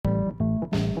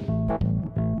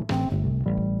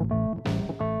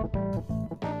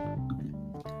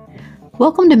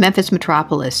Welcome to Memphis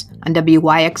Metropolis on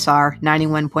WYXR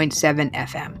 91.7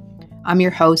 FM. I'm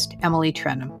your host, Emily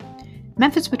Trenum.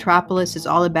 Memphis Metropolis is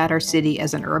all about our city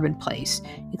as an urban place,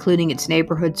 including its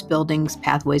neighborhoods, buildings,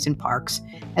 pathways, and parks,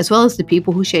 as well as the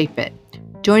people who shape it.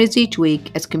 Join us each week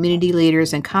as community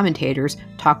leaders and commentators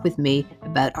talk with me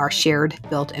about our shared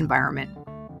built environment.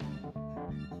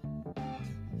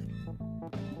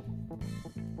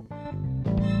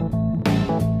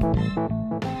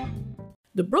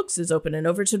 The Brooks is open in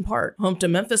Overton Park. Home to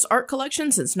Memphis art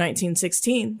collection since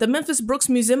 1916, the Memphis Brooks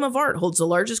Museum of Art holds the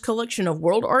largest collection of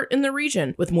world art in the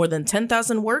region, with more than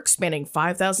 10,000 works spanning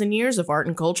 5,000 years of art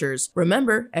and cultures.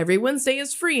 Remember, every Wednesday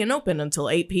is free and open until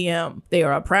 8 p.m. They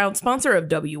are a proud sponsor of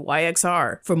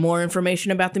WYXR. For more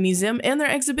information about the museum and their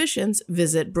exhibitions,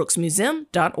 visit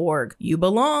brooksmuseum.org. You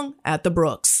belong at the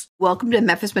Brooks. Welcome to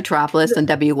Memphis Metropolis on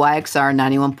WYXR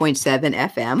 91.7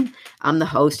 FM. I'm the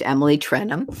host, Emily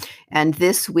Trenum. And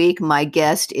this week, my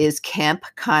guest is Kemp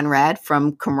Conrad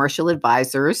from Commercial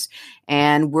Advisors.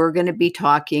 And we're going to be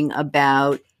talking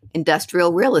about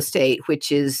industrial real estate,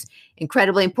 which is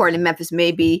incredibly important in Memphis,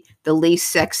 maybe the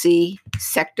least sexy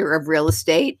sector of real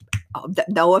estate.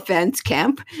 No offense,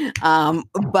 Kemp,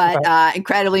 but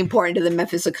incredibly important to the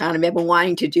Memphis economy. I've been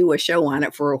wanting to do a show on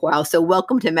it for a while. So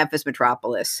welcome to Memphis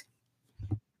Metropolis.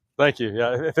 Thank you.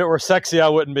 Yeah, if it were sexy, I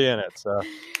wouldn't be in it. So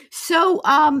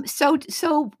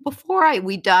before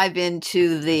we dive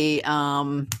into the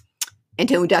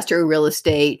into industrial real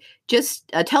estate,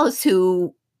 just tell us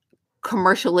who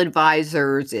Commercial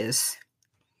Advisors is.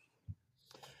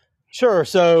 Sure.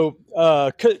 So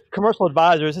Commercial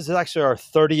Advisors, this is actually our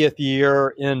 30th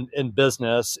year in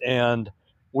business, and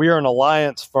we are an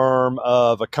alliance firm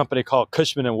of a company called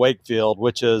Cushman & Wakefield,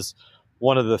 which is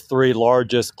one of the three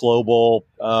largest global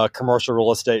commercial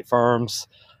real estate firms.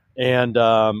 And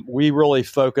we really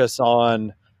focus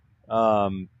on,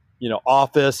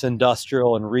 office,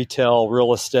 industrial, and retail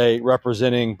real estate,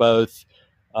 representing both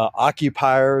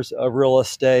occupiers of real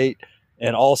estate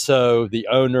and also the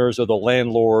owners or the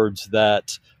landlords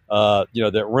that,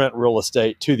 that rent real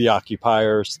estate to the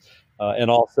occupiers.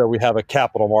 And also we have a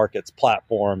capital markets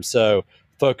platform. So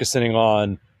focusing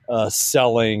on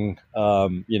selling,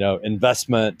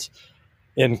 investment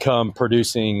income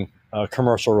producing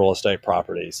commercial real estate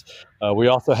properties. We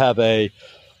also have a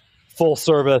full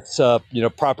service,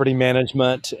 property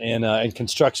management and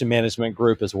construction management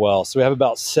group as well. So we have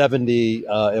about 70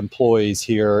 employees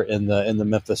here in the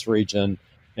Memphis region.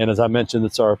 And as I mentioned,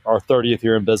 it's our 30th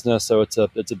year in business, so it's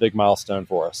a big milestone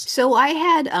for us. So I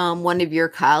had one of your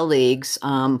colleagues,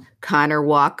 Connor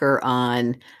Walker,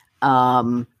 on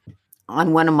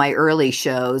one of my early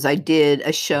shows. I did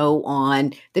a show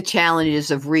on the challenges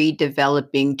of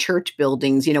redeveloping church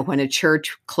buildings. When a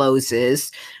church closes,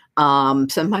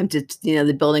 sometimes it's,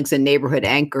 the building's a neighborhood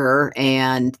anchor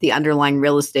and the underlying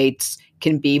real estates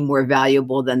can be more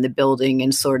valuable than the building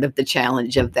and sort of the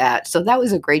challenge of that. So that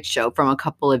was a great show from a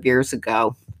couple of years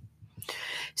ago.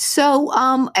 So,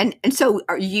 and so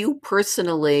are you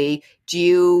personally, do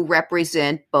you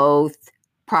represent both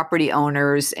property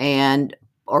owners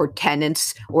or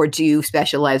tenants, or do you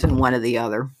specialize in one or the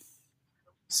other?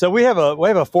 So we have a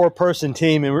 4-person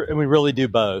team, and we really do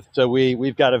both. So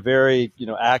we've got a very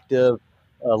active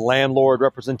landlord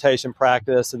representation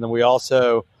practice, and then we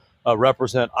also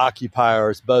represent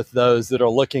occupiers, both those that are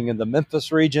looking in the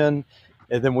Memphis region,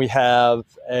 and then we have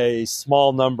a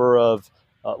small number of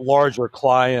larger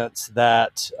clients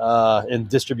that in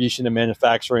distribution and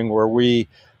manufacturing, where we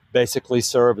basically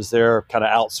serve as their kind of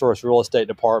outsourced real estate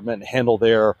department and handle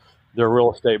their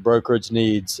real estate brokerage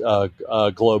needs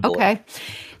globally. Okay.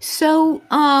 So,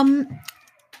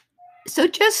 so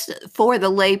just for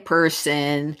the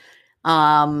layperson,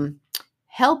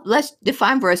 let's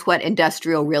define for us what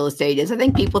industrial real estate is. I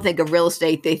think people think of real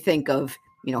estate, they think of,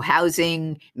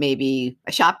 housing, maybe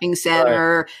a shopping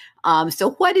center. Right.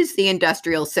 So what is the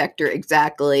industrial sector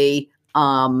exactly?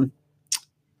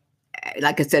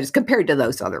 Like I said, as compared to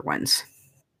those other ones.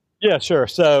 Yeah, sure.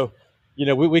 So,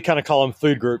 we kind of call them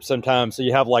food groups sometimes. So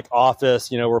you have like office,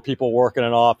 where people work in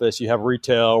an office. You have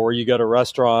retail, where you go to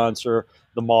restaurants or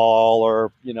the mall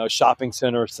or, shopping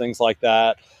centers, things like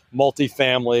that.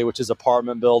 Multifamily, which is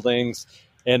apartment buildings.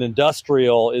 And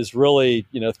industrial is really,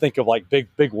 think of like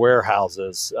big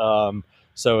warehouses.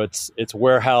 So it's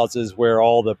warehouses where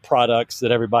all the products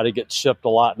that everybody gets shipped a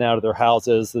lot now to their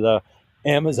houses, the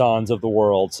Amazons of the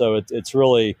world. So it's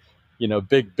really,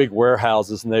 big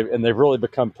warehouses, and they've really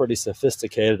become pretty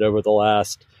sophisticated over the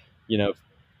last,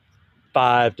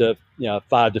 5 to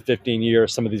 15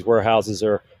 years. Some of these warehouses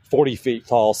are 40 feet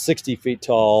tall, 60 feet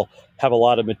tall, have a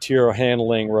lot of material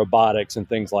handling, robotics, and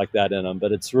things like that in them.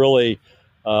 But it's really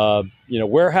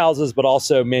warehouses, but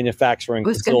also manufacturing I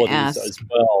was going to facilities ask. as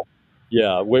well.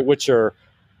 Yeah, which are,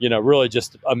 really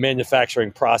just a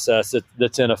manufacturing process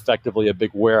that's in effectively a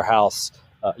big warehouse,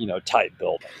 type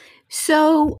building.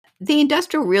 So the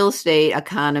industrial real estate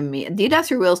economy, the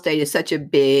industrial real estate is such a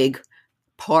big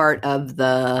part of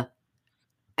the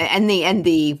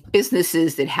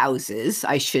businesses it houses,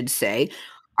 I should say,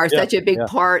 are Yeah, such a big yeah.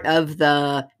 part of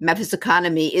the Memphis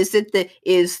economy. Is it the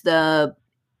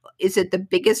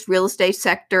biggest real estate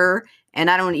sector? And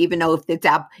I don't even know if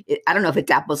I don't know if it's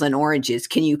apples and oranges.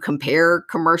 Can you compare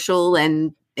commercial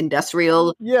and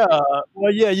industrial? Yeah,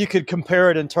 well, yeah, you could compare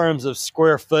it in terms of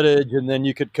square footage, and then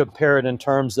you could compare it in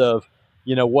terms of,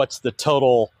 what's the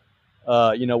total,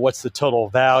 what's the total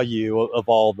value of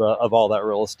all that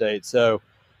real estate. So,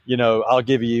 I'll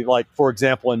give you, like, for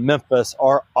example, in Memphis,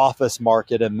 our office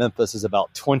market in Memphis is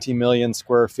about 20 million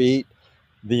square feet.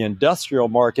 The industrial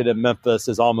market in Memphis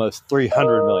is almost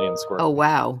 300 million square Oh, feet.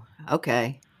 wow.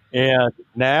 Okay. And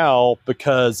now,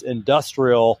 because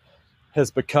industrial has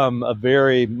become a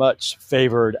very much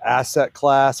favored asset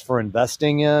class for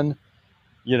investing in,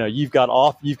 you've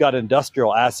got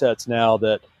industrial assets now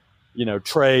that,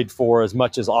 trade for as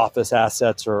much as office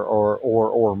assets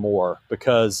or more,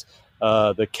 because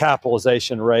the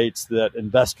capitalization rates that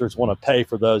investors want to pay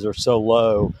for those are so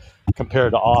low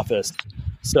compared to office.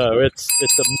 So it's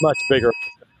a much bigger.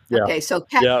 Yeah. Okay, so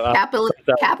Yeah.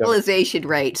 capitalization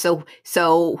rate. So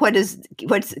what's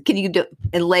can you do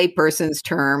in layperson's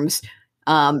terms?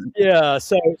 Yeah,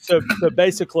 so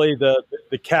basically the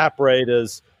cap rate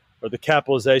is, or the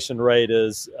capitalization rate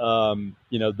is,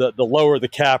 the lower the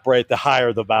cap rate, the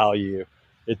higher the value.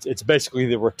 It's basically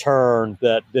the return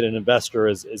that an investor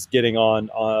is getting on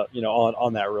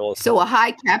that real estate. So a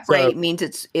high cap So rate means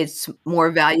it's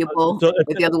more valuable, so or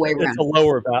the other way it's a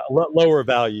around. lower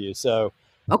value. So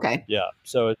Okay. yeah,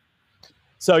 so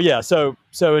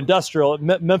industrial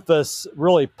Memphis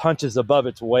really punches above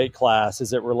its weight class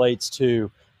as it relates to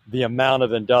the amount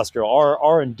of industrial.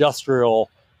 Our industrial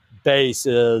base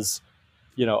is,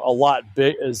 a lot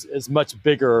big, is much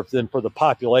bigger than for the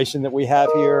population that we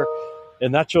have here,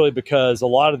 and that's really because a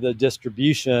lot of the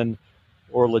distribution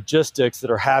or logistics that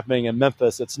are happening in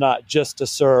Memphis, it's not just to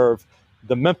serve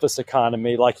the Memphis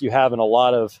economy like you have in a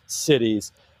lot of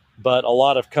cities, but a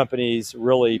lot of companies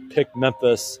really pick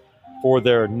Memphis for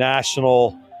their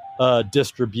national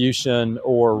distribution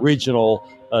or regional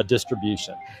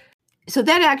distribution. So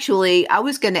that actually, I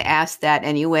was going to ask that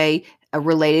anyway, a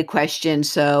related question.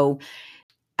 So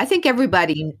I think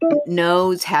everybody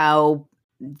knows how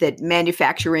that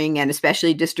manufacturing and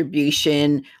especially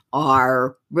distribution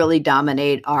are really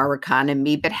dominate our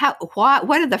economy. But what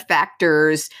are the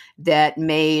factors that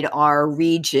made our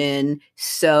region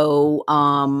so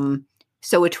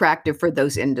attractive for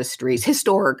those industries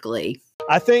historically?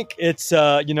 I think it's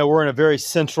we're in a very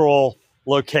central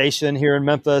location here in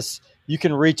Memphis. You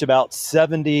can reach about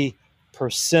 70%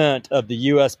 of the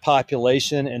U.S.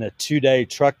 population in a 2-day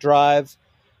truck drive.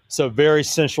 So very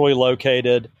centrally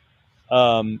located.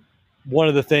 One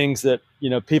of the things that,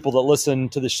 people that listen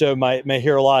to the show may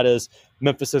hear a lot is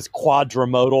Memphis is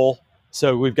quadrimodal.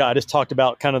 So I just talked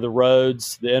about kind of the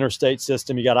roads, the interstate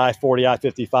system. You got I-40,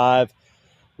 I-55.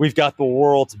 We've got the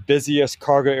world's busiest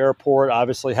cargo airport,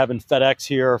 obviously having FedEx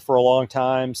here for a long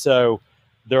time. So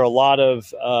there are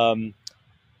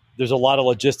there's a lot of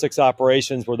logistics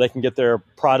operations where they can get their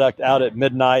product out at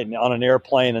midnight and on an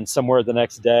airplane and somewhere the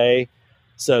next day.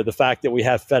 So the fact that we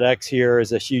have FedEx here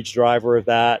is a huge driver of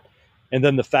that. And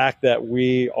then the fact that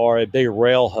we are a big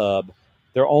rail hub.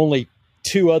 There are only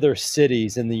 2 other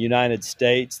cities in the United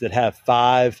States that have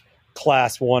 5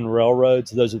 Class 1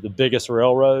 railroads. Those are the biggest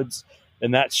railroads,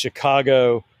 and that's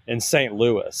Chicago and St.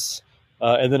 Louis.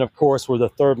 And then, of course, we're the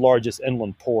 3rd largest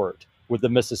inland port with the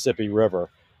Mississippi River.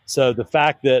 So the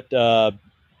fact that,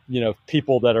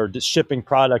 people that are shipping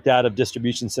product out of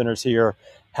distribution centers here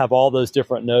have all those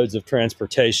different nodes of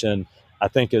transportation, I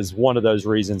think is one of those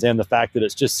reasons. And the fact that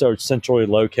it's just so centrally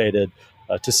located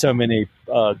to so many,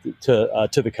 to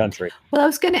the country. Well, I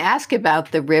was going to ask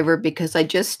about the river because I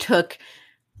just took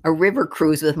a river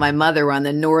cruise with my mother on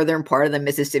the northern part of the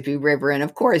Mississippi River. And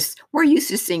of course, we're used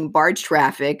to seeing barge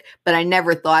traffic, but I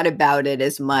never thought about it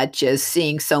as much as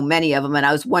seeing so many of them. And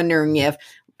I was wondering if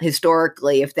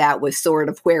historically, if that was sort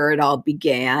of where it all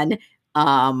began,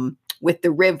 with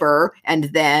the river, and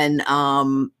then,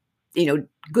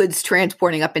 goods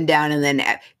transporting up and down, and then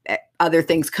other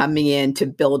things coming in to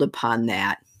build upon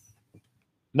that.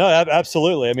 No,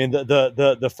 absolutely. I mean,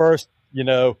 the first,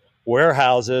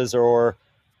 warehouses are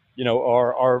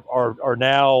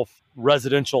now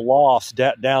residential lofts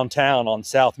downtown on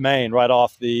South Main, right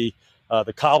off the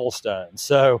the cobblestone.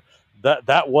 So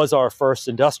that was our first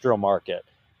industrial market,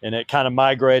 and it kind of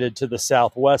migrated to the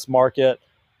Southwest market,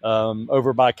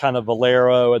 over by kind of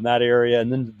Valero and that area,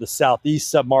 and then the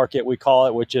Southeast submarket, we call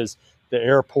it, which is the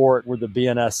airport where the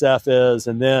BNSF is,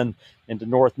 and then into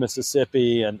North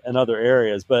Mississippi and other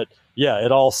areas. But yeah,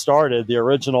 it all started, the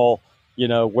original,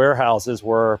 warehouses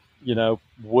were,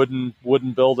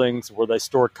 wooden buildings where they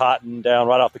stored cotton down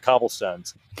right off the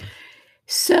cobblestones.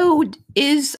 So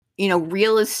is,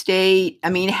 real estate, I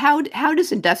mean, how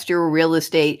does industrial real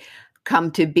estate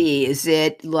come to be? Is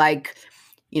it like,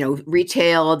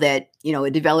 retail that,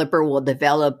 a developer will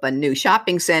develop a new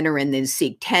shopping center and then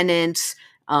seek tenants?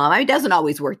 It doesn't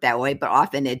always work that way, but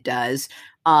often it does.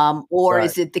 Or Right.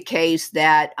 is it the case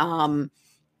that, Amazon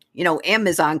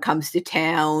comes to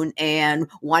town and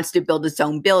wants to build its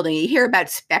own building? You hear about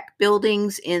spec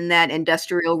buildings in that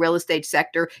industrial real estate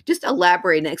sector. Just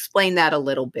elaborate and explain that a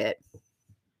little bit.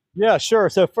 Yeah, sure.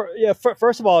 So,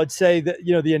 first of all, I'd say that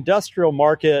the industrial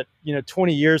market,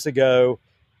 20 years ago,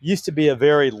 used to be a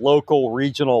very local,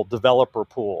 regional developer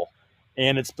pool,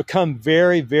 and it's become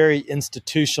very, very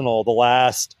institutional the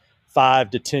last 5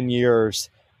 to 10 years.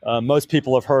 Most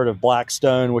people have heard of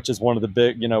Blackstone, which is one of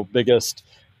the biggest,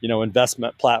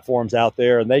 investment platforms out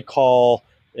there, and they call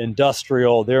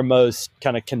industrial their most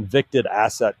kind of convicted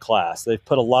asset class. They've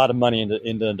put a lot of money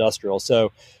into industrial,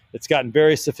 so it's gotten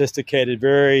very sophisticated,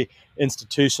 very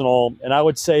institutional, and I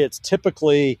would say it's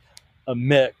typically a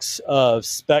mix of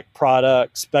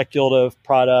speculative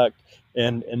product,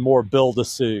 and more build to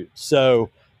suit.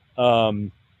 So,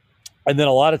 and then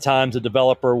a lot of times a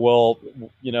developer will,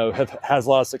 has a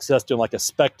lot of success doing like a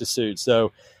spec to suit.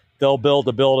 So they'll build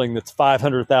a building that's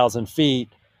 500,000 feet,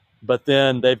 but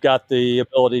then they've got the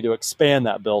ability to expand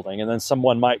that building, and then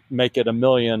someone might make it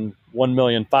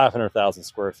 1,500,000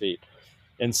 square feet.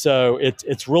 And so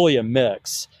it's really a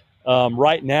mix.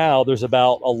 Right now, there's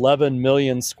about 11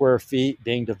 million square feet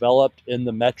being developed in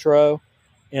the metro,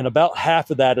 and about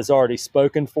half of that is already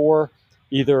spoken for.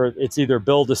 It's either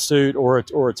build to suit or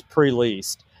it's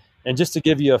pre-leased. And just to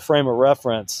give you a frame of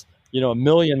reference, a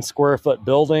million square foot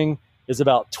building is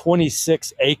about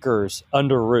 26 acres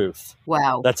under roof.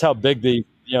 Wow. That's how big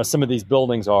some of these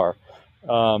buildings are.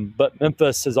 But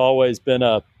Memphis has always been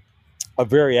a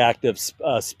very active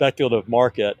speculative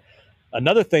market.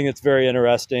 Another thing that's very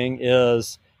interesting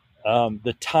is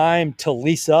the time to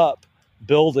lease up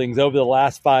buildings over the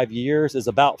last 5 years is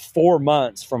about 4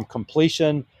 months from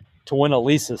completion to when a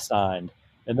lease is signed.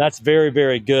 And that's very,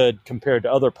 very good compared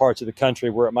to other parts of the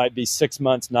country where it might be 6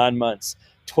 months, 9 months,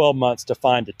 12 months to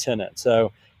find a tenant.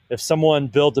 So if someone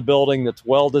builds a building that's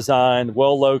well designed,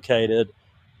 well located,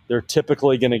 they're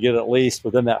typically going to get at least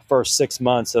within that first 6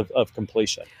 months of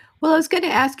completion. Well, I was going to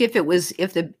ask if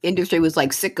the industry was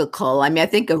like cyclical. I mean, I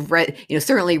think of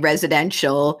certainly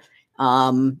residential,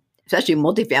 especially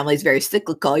multifamily is very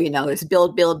cyclical. It's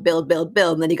build,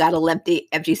 and then you got a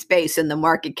empty space, and the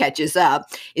market catches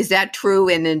up. Is that true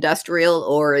in industrial,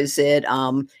 or is it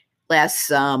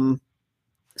less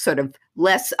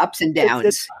less ups and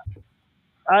downs?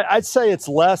 I'd say it's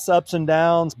less ups and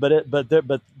downs, but it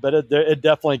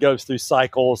definitely goes through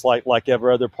cycles like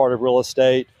every other part of real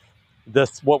estate.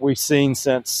 That's what we've seen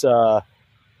since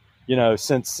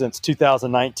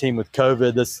 2019 with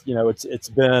COVID. It's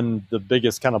been the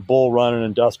biggest kind of bull run in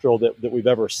industrial that we've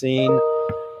ever seen.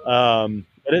 But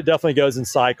it definitely goes in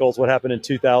cycles. What happened in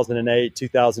 2008,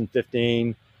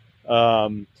 2015.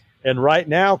 And right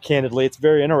now, candidly, it's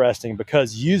very interesting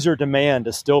because user demand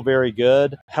is still very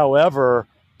good. However,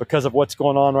 because of what's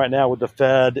going on right now with the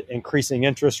Fed increasing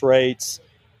interest rates,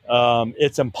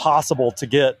 it's impossible to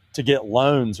get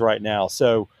loans right now.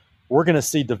 So we're going to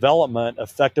see development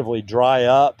effectively dry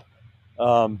up.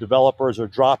 Developers are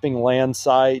dropping land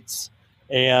sites,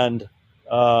 but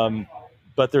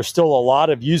there's still a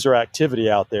lot of user activity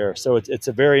out there. So it's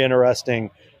a very interesting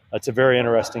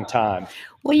time.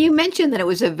 Well, you mentioned that it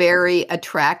was a very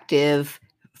attractive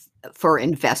for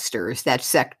investors, that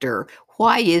sector.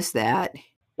 Why is that?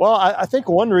 Well, I think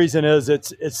one reason is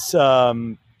it's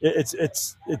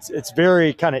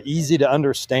very kind of easy to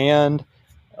understand.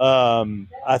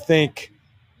 I think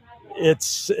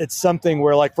it's something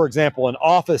where, like, for example, when an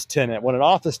office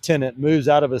tenant moves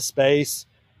out of a space,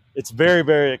 it's very,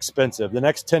 very expensive. The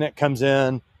next tenant comes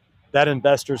in, that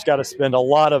investor's got to spend a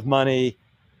lot of money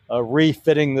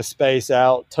refitting the space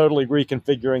out, totally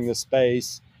reconfiguring the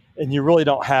space. And you really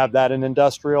don't have that in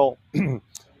industrial.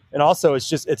 And also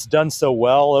it's done so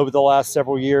well over the last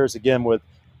several years, again, with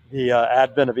the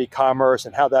advent of e-commerce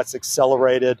and how that's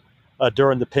accelerated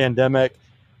during the pandemic.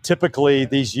 Typically,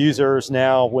 these users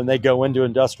now, when they go into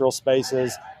industrial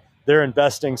spaces, they're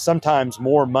investing sometimes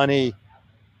more money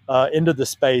into the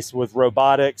space with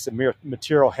robotics and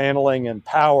material handling and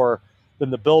power than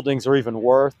the buildings are even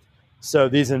worth. So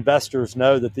these investors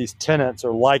know that these tenants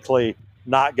are likely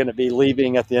not going to be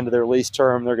leaving at the end of their lease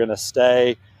term. They're going to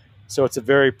stay. So it's a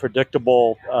very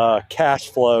predictable cash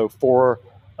flow for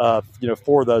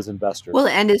for those investors. Well,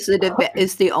 and is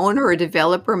the owner or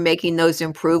developer making those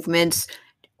improvements,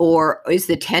 or is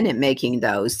the tenant making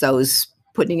those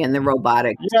putting in the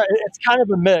robotic? Yeah, it's kind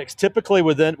of a mix. Typically,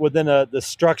 within the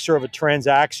structure of a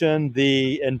transaction,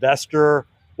 the investor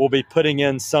will be putting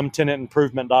in some tenant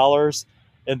improvement dollars,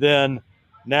 and then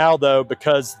now though,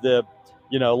 because a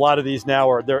lot of these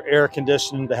now they're air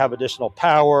conditioned, they have additional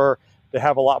power, they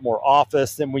have a lot more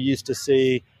office than we used to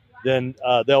see. Then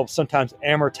they'll sometimes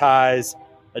amortize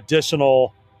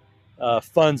additional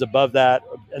funds above that,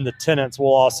 and the tenants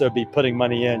will also be putting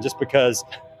money in just because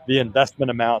the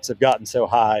investment amounts have gotten so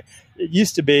high. It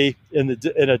used to be in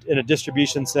a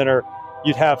distribution center,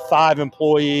 you'd have 5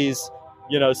 employees,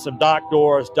 some dock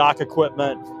doors, dock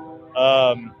equipment,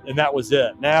 and that was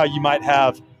it. Now you might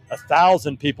have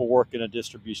 1,000 people work in a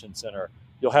distribution center.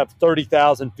 You'll have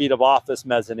 30,000 feet of office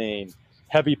mezzanine,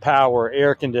 heavy power,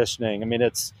 air conditioning. I mean,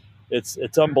 it's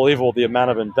unbelievable the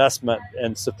amount of investment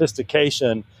and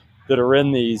sophistication that are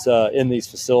in these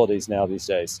facilities now these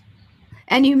days.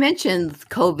 And you mentioned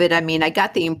COVID. I mean, I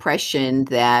got the impression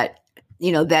that,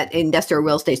 that industrial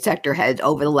real estate sector has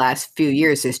over the last few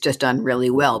years has just done really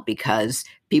well because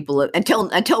people,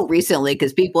 until recently,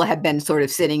 because people have been sort of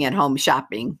sitting at home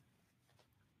shopping.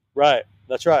 Right.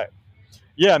 That's right.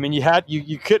 Yeah. I mean,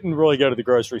 you couldn't really go to the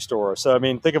grocery store. So, I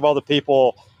mean, think of all the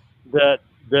people that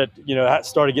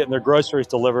started getting their groceries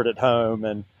delivered at home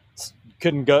and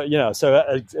couldn't go,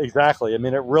 so exactly. I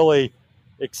mean, it really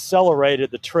accelerated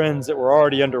the trends that were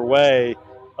already underway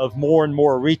of more and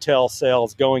more retail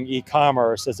sales going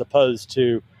e-commerce as opposed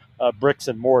to bricks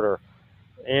and mortar.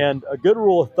 And a good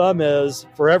rule of thumb is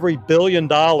for every $1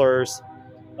 billion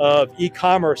of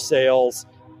e-commerce sales,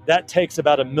 that takes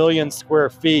about 1 million square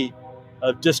feet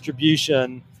of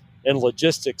distribution and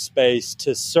logistics space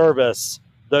to service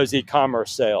those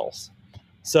e-commerce sales.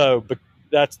 So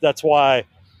that's why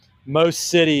most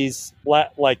cities,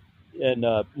 like in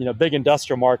big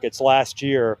industrial markets last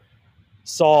year,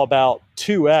 saw about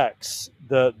 2x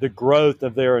the growth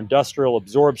of their industrial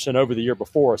absorption over the year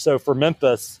before. So for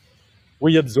Memphis,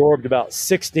 we absorbed about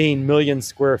 16 million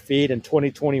square feet in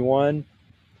 2021.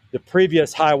 The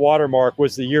previous high water mark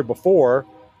was the year before,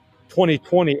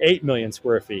 2020, 8 million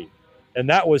square feet. And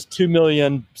that was 2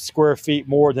 million square feet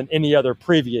more than any other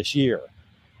previous year.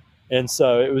 And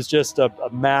so it was just a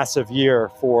massive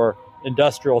year for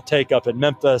industrial take-up in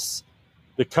Memphis,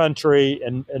 the country,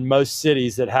 and most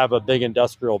cities that have a big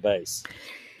industrial base.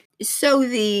 So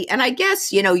and I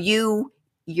guess,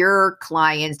 your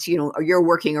clients, you're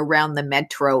working around the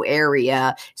metro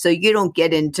area, so you don't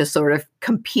get into sort of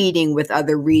competing with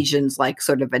other regions like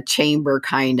sort of a chamber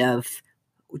kind of,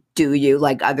 do you,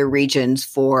 like other regions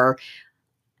for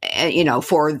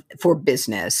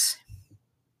business?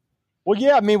 Well,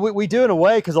 yeah, I mean, we do in a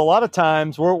way, because a lot of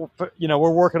times we're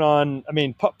working on, I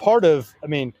mean, kind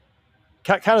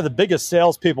of the biggest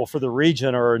salespeople for the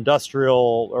region are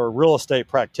industrial or real estate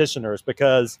practitioners,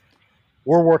 because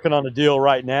we're working on a deal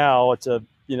right now. It's a,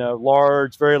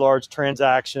 very large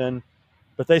transaction,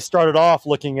 but they started off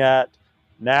looking at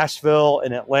Nashville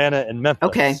and Atlanta and Memphis.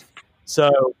 Okay.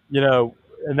 So,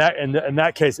 in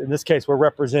this case, we're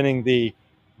representing the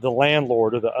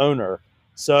landlord or the owner.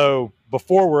 So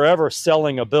before we're ever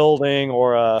selling a building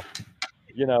or a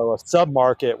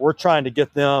sub-market, we're trying to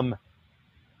get them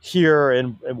here.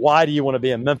 And why do you want to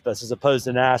be in Memphis as opposed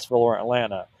to Nashville or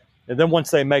Atlanta? And then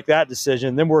once they make that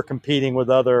decision, then we're competing with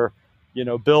other,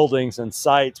 buildings and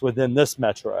sites within this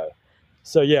metro.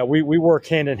 So yeah, we work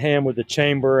hand in hand with the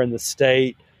chamber and the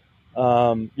state,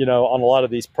 on a lot of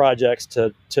these projects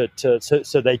so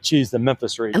they choose the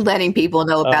Memphis region. And letting people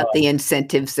know about the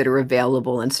incentives that are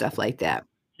available and stuff like that.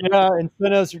 Yeah,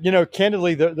 incentives,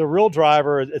 candidly, the real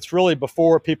driver, it's really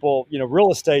before people,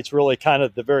 real estate's really kind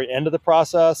of the very end of the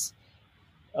process.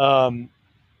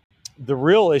 The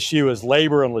real issue is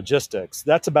labor and logistics.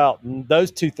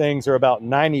 Those two things are about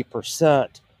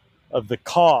 90% of the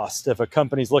cost if a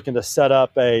company's looking to set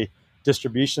up a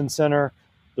distribution center.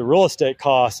 The real estate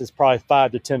cost is probably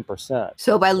 5 to 10%.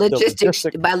 So by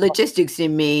logistics, you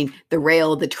mean the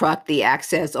rail, the truck, the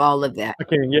access, all of that.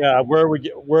 Okay, yeah.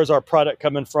 Where's our product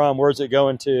coming from? Where's it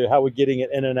going to? How are we getting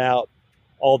it in and out?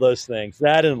 All those things.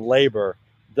 That and labor.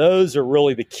 Those are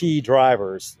really the key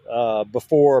drivers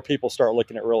before people start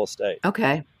looking at real estate.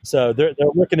 Okay. So they're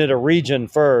looking at a region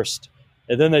first,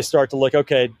 and then they start to look,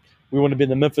 okay, we want to be in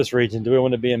the Memphis region. Do we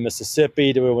want to be in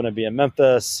Mississippi? Do we want to be in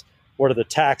Memphis? what are the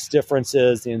tax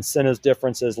differences, the incentives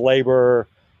differences, labor,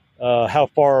 how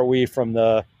far are we from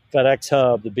the FedEx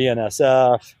hub, the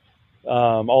BNSF,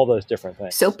 all those different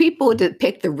things. So people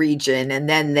pick the region, and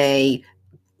then they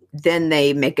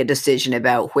make a decision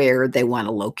about where they want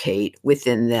to locate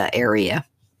within the area,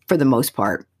 for the most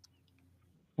part.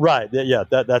 Right. Yeah.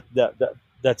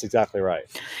 That's exactly right.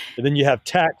 And then you have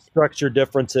tax structure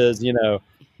differences.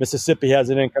 Mississippi has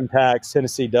an income tax,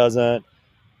 Tennessee doesn't.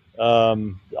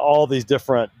 All these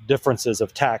different differences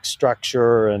of tax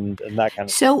structure and that kind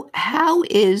of. So how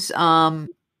is I'm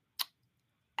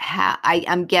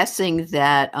guessing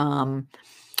that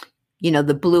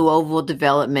the Blue Oval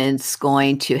development's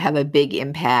going to have a big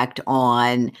impact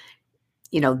on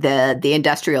the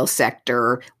industrial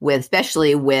sector,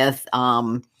 especially with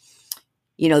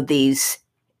these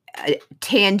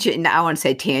tangent. I want to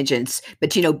say tangents,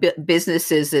 but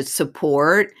businesses that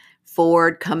support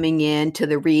Ford coming into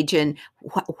the region.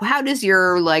 How does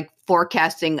your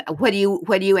forecasting? What are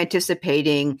you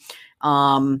anticipating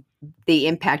the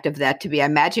impact of that to be? I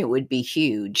imagine it would be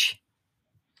huge.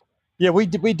 Yeah, we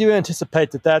do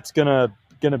anticipate that's gonna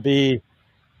be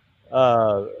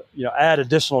add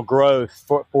additional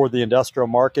growth for the industrial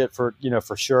market for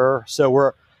sure.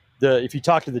 So if you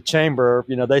talk to the chamber,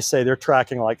 they say they're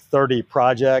tracking like 30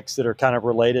 projects that are kind of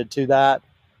related to that.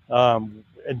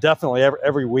 And definitely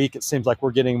every week, it seems like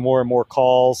we're getting more and more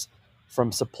calls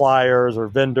from suppliers or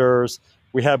vendors.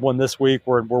 We had one this week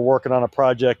where we're working on a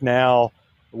project now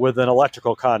with an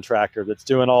electrical contractor that's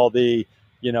doing all the,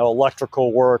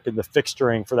 electrical work and the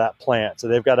fixturing for that plant. So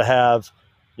they've got to have,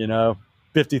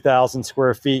 50,000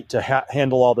 square feet to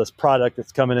handle all this product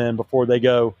that's coming in before they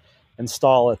go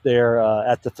install it there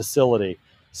at the facility.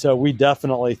 So we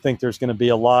definitely think there's going to be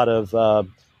a lot of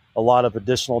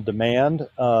additional demand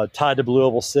tied to Blue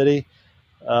Oval City.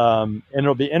 And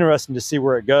it'll be interesting to see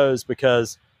where it goes,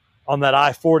 because on that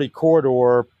I-40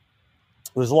 corridor,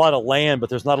 there's a lot of land, but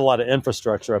there's not a lot of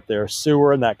infrastructure up there,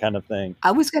 sewer and that kind of thing.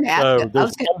 I was going to ask. I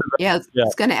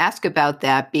was going to ask about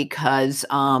that, because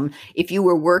if you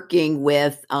were working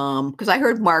with, because I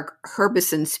heard Mark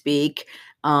Herbison speak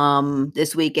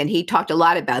this week, and he talked a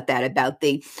lot about that, about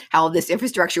how this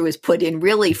infrastructure was put in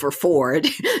really for Ford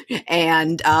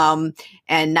and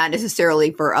not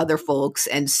necessarily for other folks.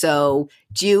 And so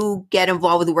do you get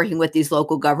involved with working with these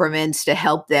local governments to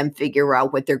help them figure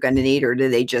out what they're going to need, or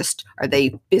are they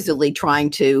busily trying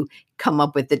to come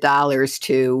up with the dollars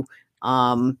to?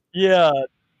 Yeah,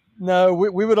 no,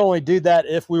 we would only do that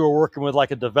if we were working with like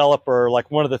a developer.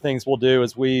 Like, one of the things we'll do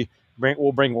is we'll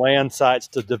bring land sites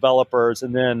to developers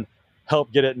and then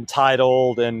help get it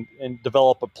entitled and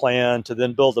develop a plan to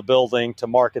then build a building, to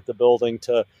market the building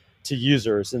to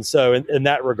users. And so in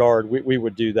that regard, we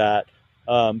would do that.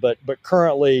 But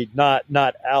currently not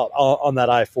out on that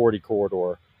I-40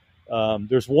 corridor.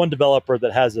 There's one developer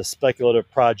that has a speculative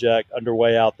project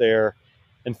underway out there.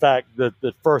 In fact,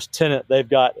 the first tenant they've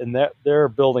got in their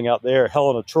building out there,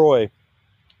 Helen of Troy,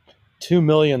 2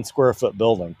 million square foot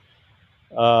building.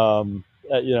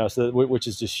 Which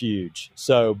is just huge.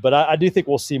 So, but I do think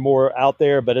we'll see more out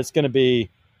there, but it could be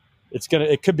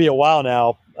a while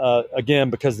now, again,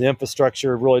 because the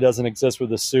infrastructure really doesn't exist with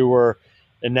the sewer.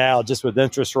 And now just with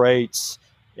interest rates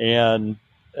and,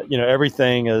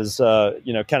 everything is, kind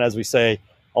of, as we say,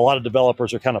 a lot of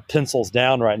developers are kind of pencils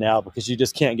down right now because you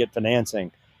just can't get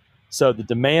financing. So the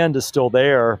demand is still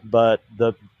there, but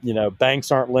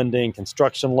banks aren't lending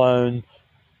construction loan.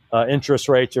 Interest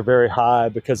rates are very high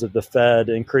because of the Fed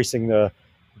increasing the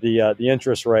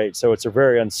interest rate. So it's a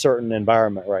very uncertain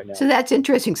environment right now. So that's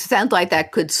interesting. So it sounds like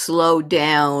that could slow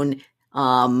down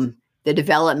the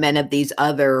development of these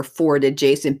other Ford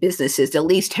adjacent businesses, at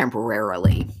least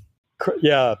temporarily.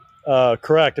 Yeah,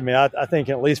 correct. I mean, I think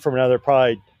at least from another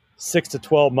probably 6 to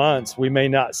 12 months, we may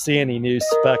not see any new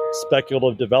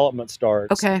speculative development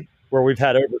starts. Okay. Where we've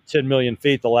had over 10 million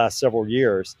feet the last several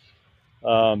years.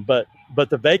 But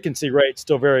the vacancy rate's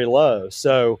still very low.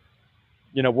 So,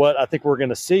 what I think we're going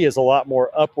to see is a lot more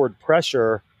upward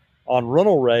pressure on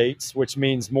rental rates, which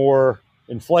means more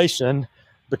inflation,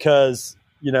 because,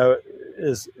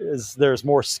 there's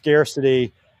more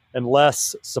scarcity and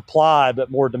less supply, but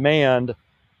more demand.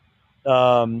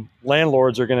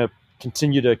 Landlords are going to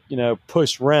continue to,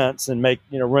 push rents and make,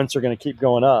 rents are going to keep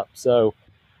going up. So,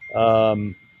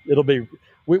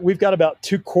 we've got about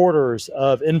 2 quarters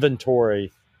of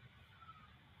inventory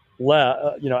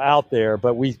out there,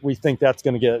 but we think that's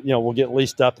going to get, we'll get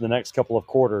leased up in the next couple of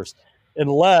quarters,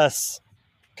 unless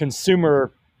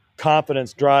consumer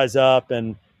confidence dries up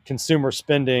and consumer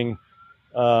spending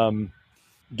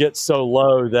gets so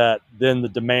low that then the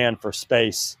demand for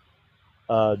space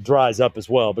dries up as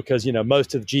well, because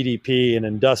most of GDP and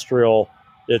industrial,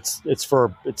 it's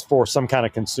for some kind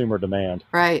of consumer demand.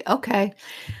 Right. Okay.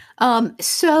 I've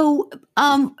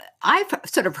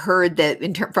sort of heard that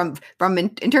in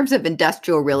terms of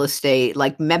industrial real estate,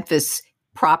 like Memphis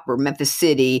proper, Memphis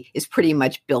City is pretty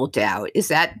much built out. Is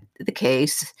that the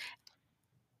case?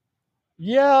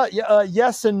 Yeah,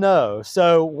 yes and no.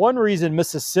 So one reason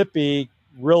Mississippi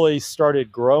really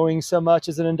started growing so much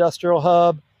as an industrial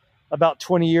hub about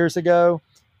 20 years ago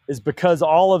is because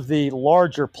all of the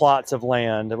larger plots of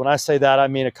land, and when I say that, I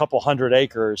mean a couple hundred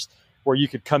acres where you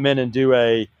could come in and do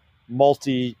a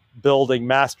multi-building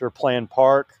master plan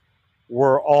park,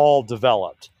 were all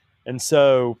developed. And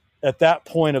so at that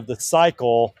point of the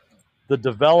cycle, the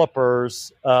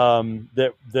developers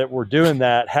that were doing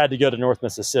that had to go to North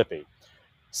Mississippi.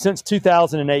 Since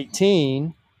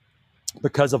 2018,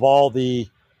 because of all the,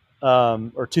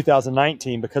 or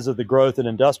 2019, because of the growth in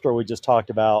industrial we just talked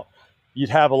about, you'd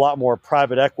have a lot more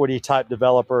private equity type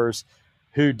developers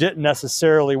who didn't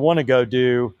necessarily want to go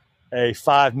do a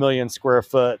 5 million square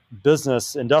foot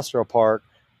business industrial park.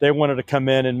 They wanted to come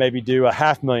in and maybe do a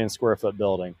 500,000 square foot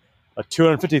building, a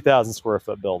 250,000 square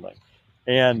foot building.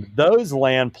 And those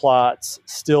land plots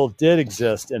still did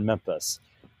exist in Memphis.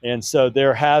 And so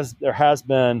there has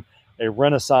been a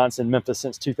renaissance in Memphis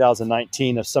since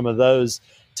 2019 of some of those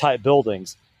type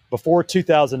buildings. Before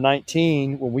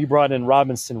 2019, when we brought in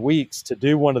Robinson Weeks to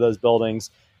do one of those buildings,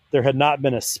 there had not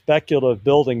been a speculative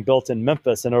building built in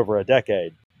Memphis in over a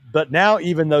decade. But now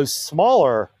even those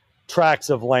smaller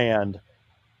tracts of land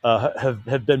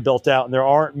have been built out, and there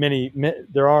aren't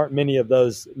many of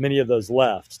those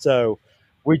left. So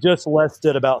we just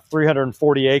listed about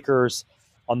 340 acres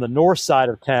on the north side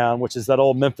of town, which is that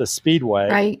old Memphis Speedway,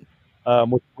 right?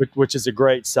 Which is a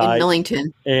great site In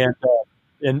Millington, and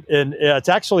it's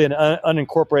actually an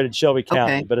unincorporated Shelby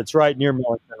County, okay. But it's right near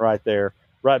Millington, right there,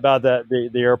 right by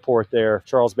the airport there,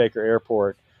 Charles Baker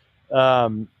Airport.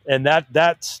 And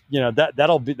that's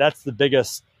the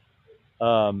biggest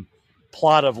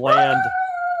plot of land.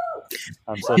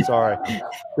 I'm so sorry.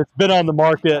 That's been on the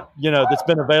market, that's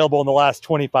been available in the last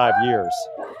 25 years.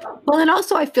 Well, and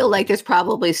also I feel like there's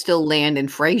probably still land in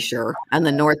Fraser, on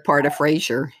the north part of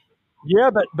Fraser.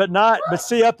 Yeah, but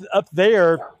see up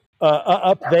there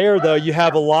though, you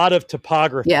have a lot of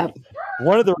topography. Yeah.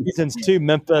 One of the reasons too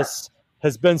Memphis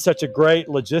has been such a great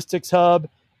logistics hub,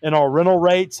 and our rental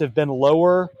rates have been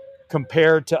lower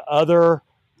compared to other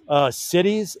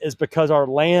cities, is because our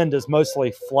land is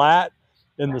mostly flat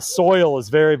and the soil is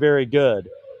very, very good.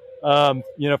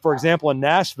 For example, in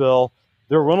Nashville,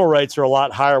 their rental rates are a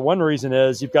lot higher. One reason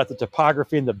is you've got the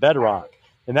topography and the bedrock,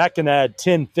 and that can add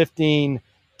 $10, $15,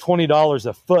 $20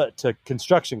 a foot to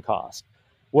construction cost.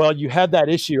 Well, you have that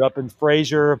issue up in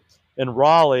Fraser and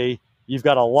Raleigh. You've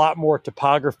got a lot more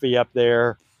topography up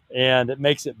there, and it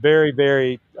makes it very,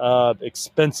 very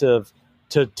expensive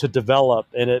to develop,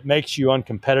 and it makes you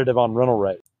uncompetitive on rental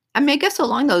rate. I mean, I guess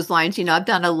along those lines, I've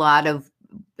done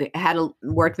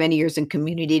worked many years in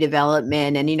community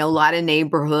development, and, a lot of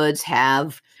neighborhoods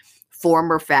have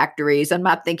former factories. I'm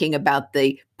not thinking about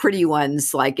the pretty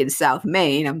ones like in South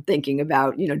Main. I'm thinking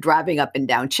about, driving up and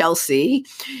down Chelsea.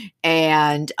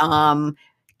 And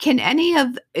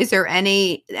is there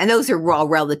any, and those are all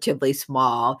relatively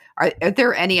small, are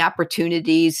there any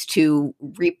opportunities to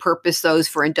repurpose those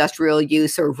for industrial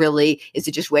use, or really is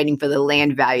it just waiting for the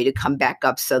land value to come back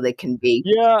up so they can be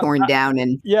torn down?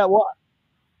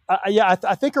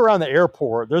 I think around the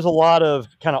airport, there's a lot of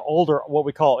kind of older, what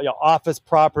we call office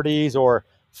properties, or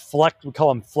we call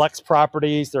them flex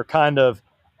properties. They're kind of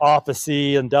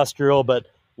officey, industrial, but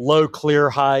low clear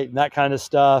height and that kind of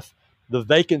stuff. The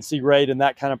vacancy rate in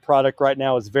that kind of product right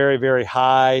now is very, very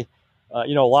high. A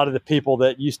lot of the people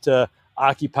that used to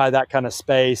occupy that kind of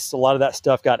space, a lot of that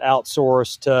stuff got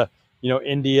outsourced to,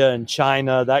 India and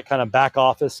China, that kind of back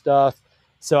office stuff.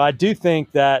 So I do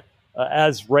think that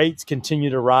as rates continue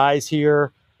to rise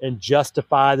here and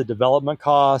justify the development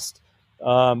cost,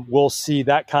 we'll see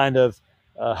that kind of,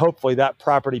 hopefully that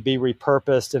property be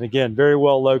repurposed. And again, very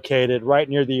well located, right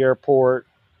near the airport.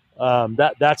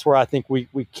 That's where I think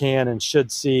we can and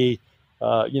should see,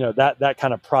 that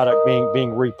kind of product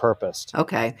being repurposed.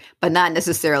 Okay. But not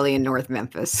necessarily in North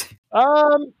Memphis.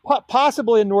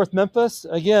 Possibly in North Memphis.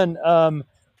 Again, the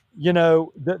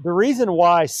reason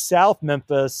why South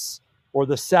Memphis, or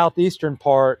the southeastern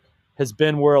part, has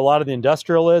been where a lot of the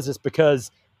industrial is because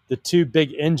the two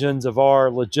big engines of our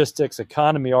logistics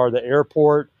economy are the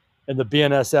airport and the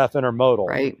BNSF intermodal.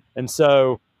 Right. And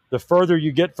so the further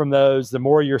you get from those, the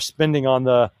more you're spending on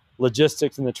the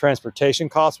logistics and the transportation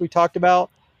costs we talked about.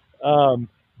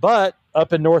 But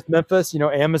up in North Memphis,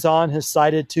 Amazon has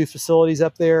cited 2 facilities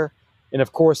up there. And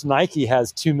of course, Nike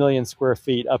has 2 million square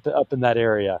feet up in that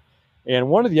area. And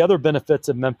one of the other benefits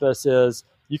of Memphis is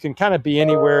you can kind of be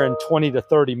anywhere in 20 to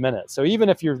 30 minutes. So even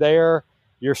if you're there,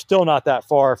 you're still not that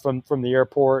far from the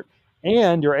airport,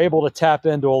 and you're able to tap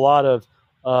into a lot of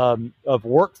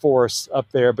workforce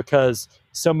up there, because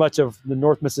so much of the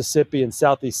North Mississippi and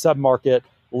Southeast submarket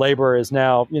labor is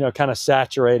now, kind of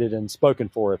saturated and spoken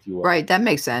for, if you will. Right. That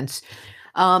makes sense.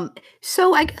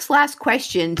 So I guess last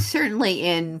question, certainly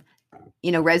in,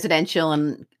 residential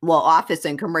and office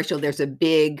and commercial,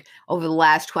 over the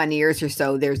last 20 years or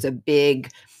so, there's a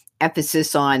big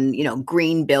emphasis on,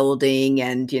 green building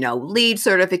and, LEED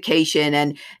certification.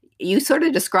 And you sort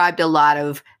of described a lot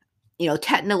of,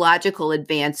 technological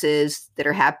advances that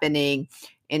are happening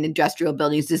in industrial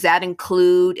buildings. Does that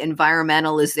include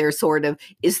environmental? Is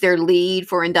there LEED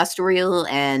for industrial?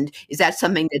 And is that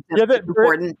something that's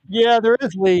important? There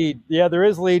is LEED. Yeah, there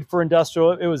is LEED for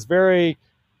industrial. It was very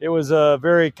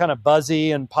kind of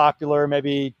buzzy and popular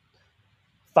maybe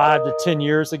 5 to 10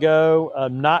 years ago.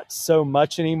 Not so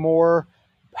much anymore.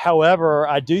 However,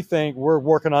 I do think we're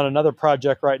working on another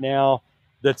project right now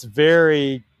that's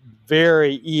very,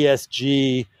 very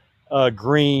ESG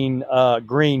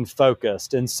green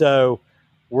focused, and so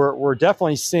we're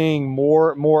definitely seeing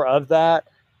more of that.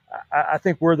 I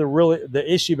think where the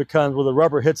issue becomes, where the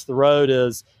rubber hits the road,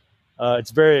 is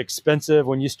it's very expensive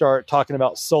when you start talking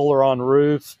about solar on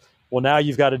roof. Well, now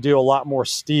you've got to do a lot more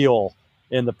steel,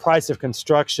 and the price of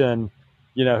construction,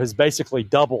 has basically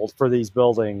doubled for these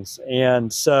buildings.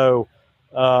 And so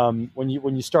when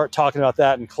you start talking about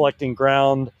that and collecting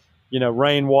ground,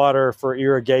 rainwater for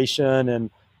irrigation and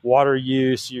water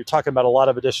use, you're talking about a lot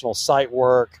of additional site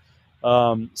work.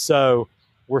 So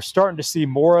we're starting to see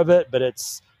more of it, but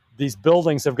these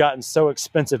buildings have gotten so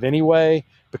expensive anyway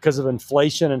because of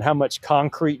inflation and how much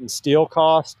concrete and steel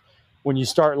cost. When you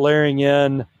start layering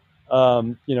in,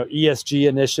 ESG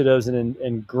initiatives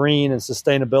and green and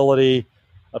sustainability,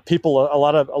 a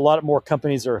lot more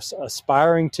companies are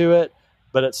aspiring to it,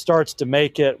 but it starts to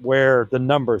make it where the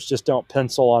numbers just don't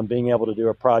pencil on being able to do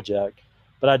a project.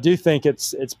 But I do think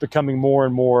it's becoming more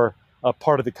and more a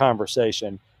part of the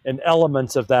conversation, and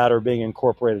elements of that are being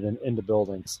incorporated into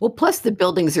buildings. Well, plus the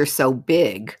buildings are so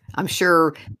big. I'm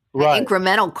sure right. The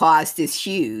incremental cost is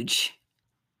huge.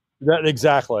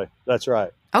 Exactly. That's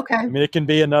right. Okay. I mean, it can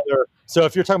be so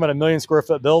if you're talking about a 1 million square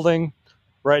foot building,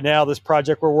 right now, this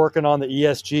project we're working on, the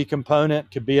ESG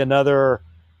component, could be another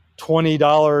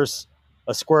 $20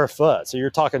 a square foot. So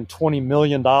you're talking $20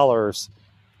 million, on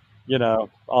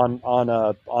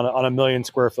a 1 million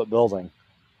square foot building.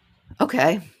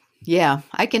 Okay. Yeah,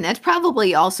 I can. That's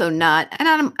probably also not,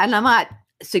 and I'm not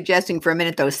suggesting for a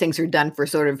minute those things are done for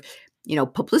sort of,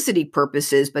 publicity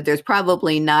purposes, but there's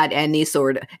probably not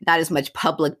as much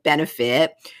public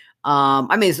benefit.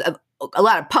 There's a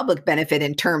lot of public benefit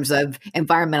in terms of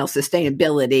environmental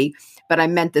sustainability, but I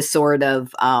meant the sort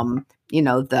of,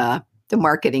 the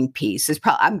marketing piece.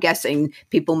 I'm guessing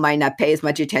people might not pay as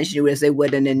much attention to it as they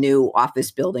would in a new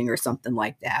office building or something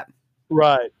like that.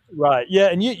 Right. Yeah,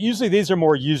 and usually these are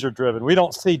more user-driven. We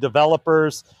don't see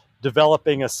developers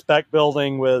developing a spec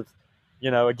building with,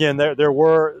 again, there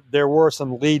were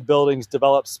some LEED buildings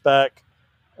developed spec,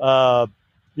 5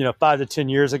 to 10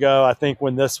 years ago, I think,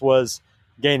 when this was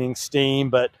gaining steam,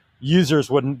 but users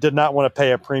did not want to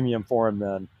pay a premium for them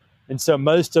then. And so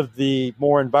most of the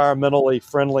more environmentally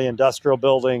friendly industrial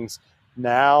buildings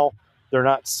now, they're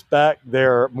not spec,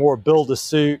 they're more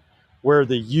build-to-suit, where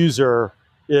the user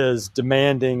is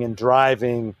demanding and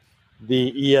driving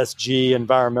the ESG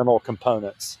environmental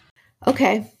components.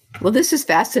 Okay. Well, this is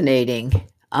fascinating,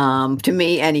 to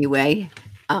me anyway.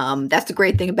 That's the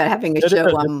great thing about having a show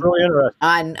really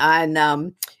on a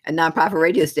nonprofit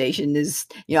radio station is,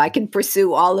 I can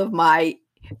pursue all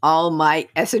my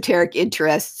esoteric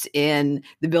interests in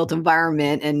the built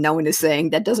environment, and no one is saying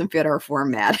that doesn't fit our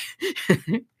format.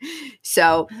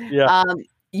 So, yeah.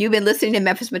 You've been listening to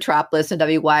Memphis Metropolis on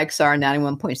WYXR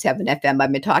 91.7 FM.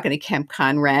 I've been talking to Kemp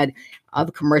Conrad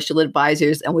of Commercial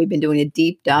Advisors, and we've been doing a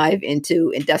deep dive into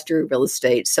industrial real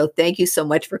estate. So thank you so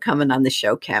much for coming on the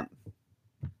show, Kemp.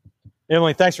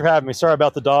 Emily, thanks for having me. Sorry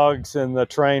about the dogs and the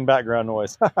train background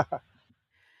noise.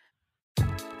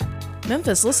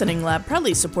 Memphis Listening Lab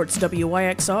proudly supports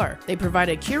WYXR. They provide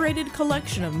a curated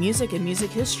collection of music and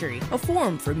music history, a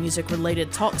forum for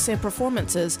music-related talks and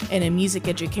performances, and a music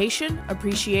education,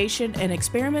 appreciation, and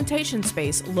experimentation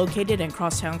space located in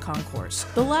Crosstown Concourse.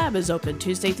 The lab is open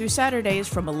Tuesday through Saturdays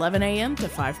from 11 a.m. to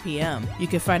 5 p.m. You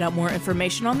can find out more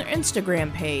information on their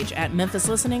Instagram page at Memphis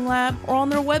Listening Lab or on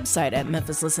their website at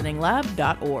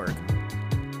memphislisteninglab.org.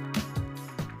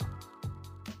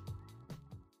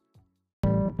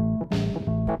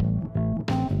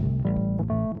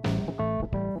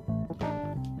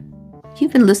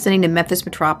 You've been listening to Memphis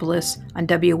Metropolis on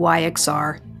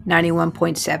WYXR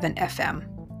 91.7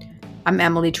 FM. I'm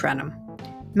Emily Trenholm.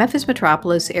 Memphis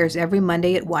Metropolis airs every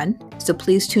Monday at 1, so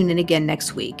please tune in again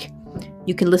next week.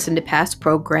 You can listen to past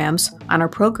programs on our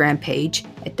program page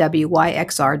at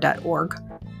wyxr.org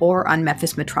or on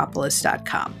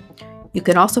memphismetropolis.com. You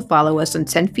can also follow us and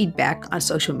send feedback on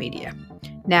social media.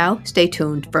 Now, stay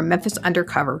tuned for Memphis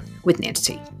Undercover with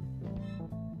Nancy.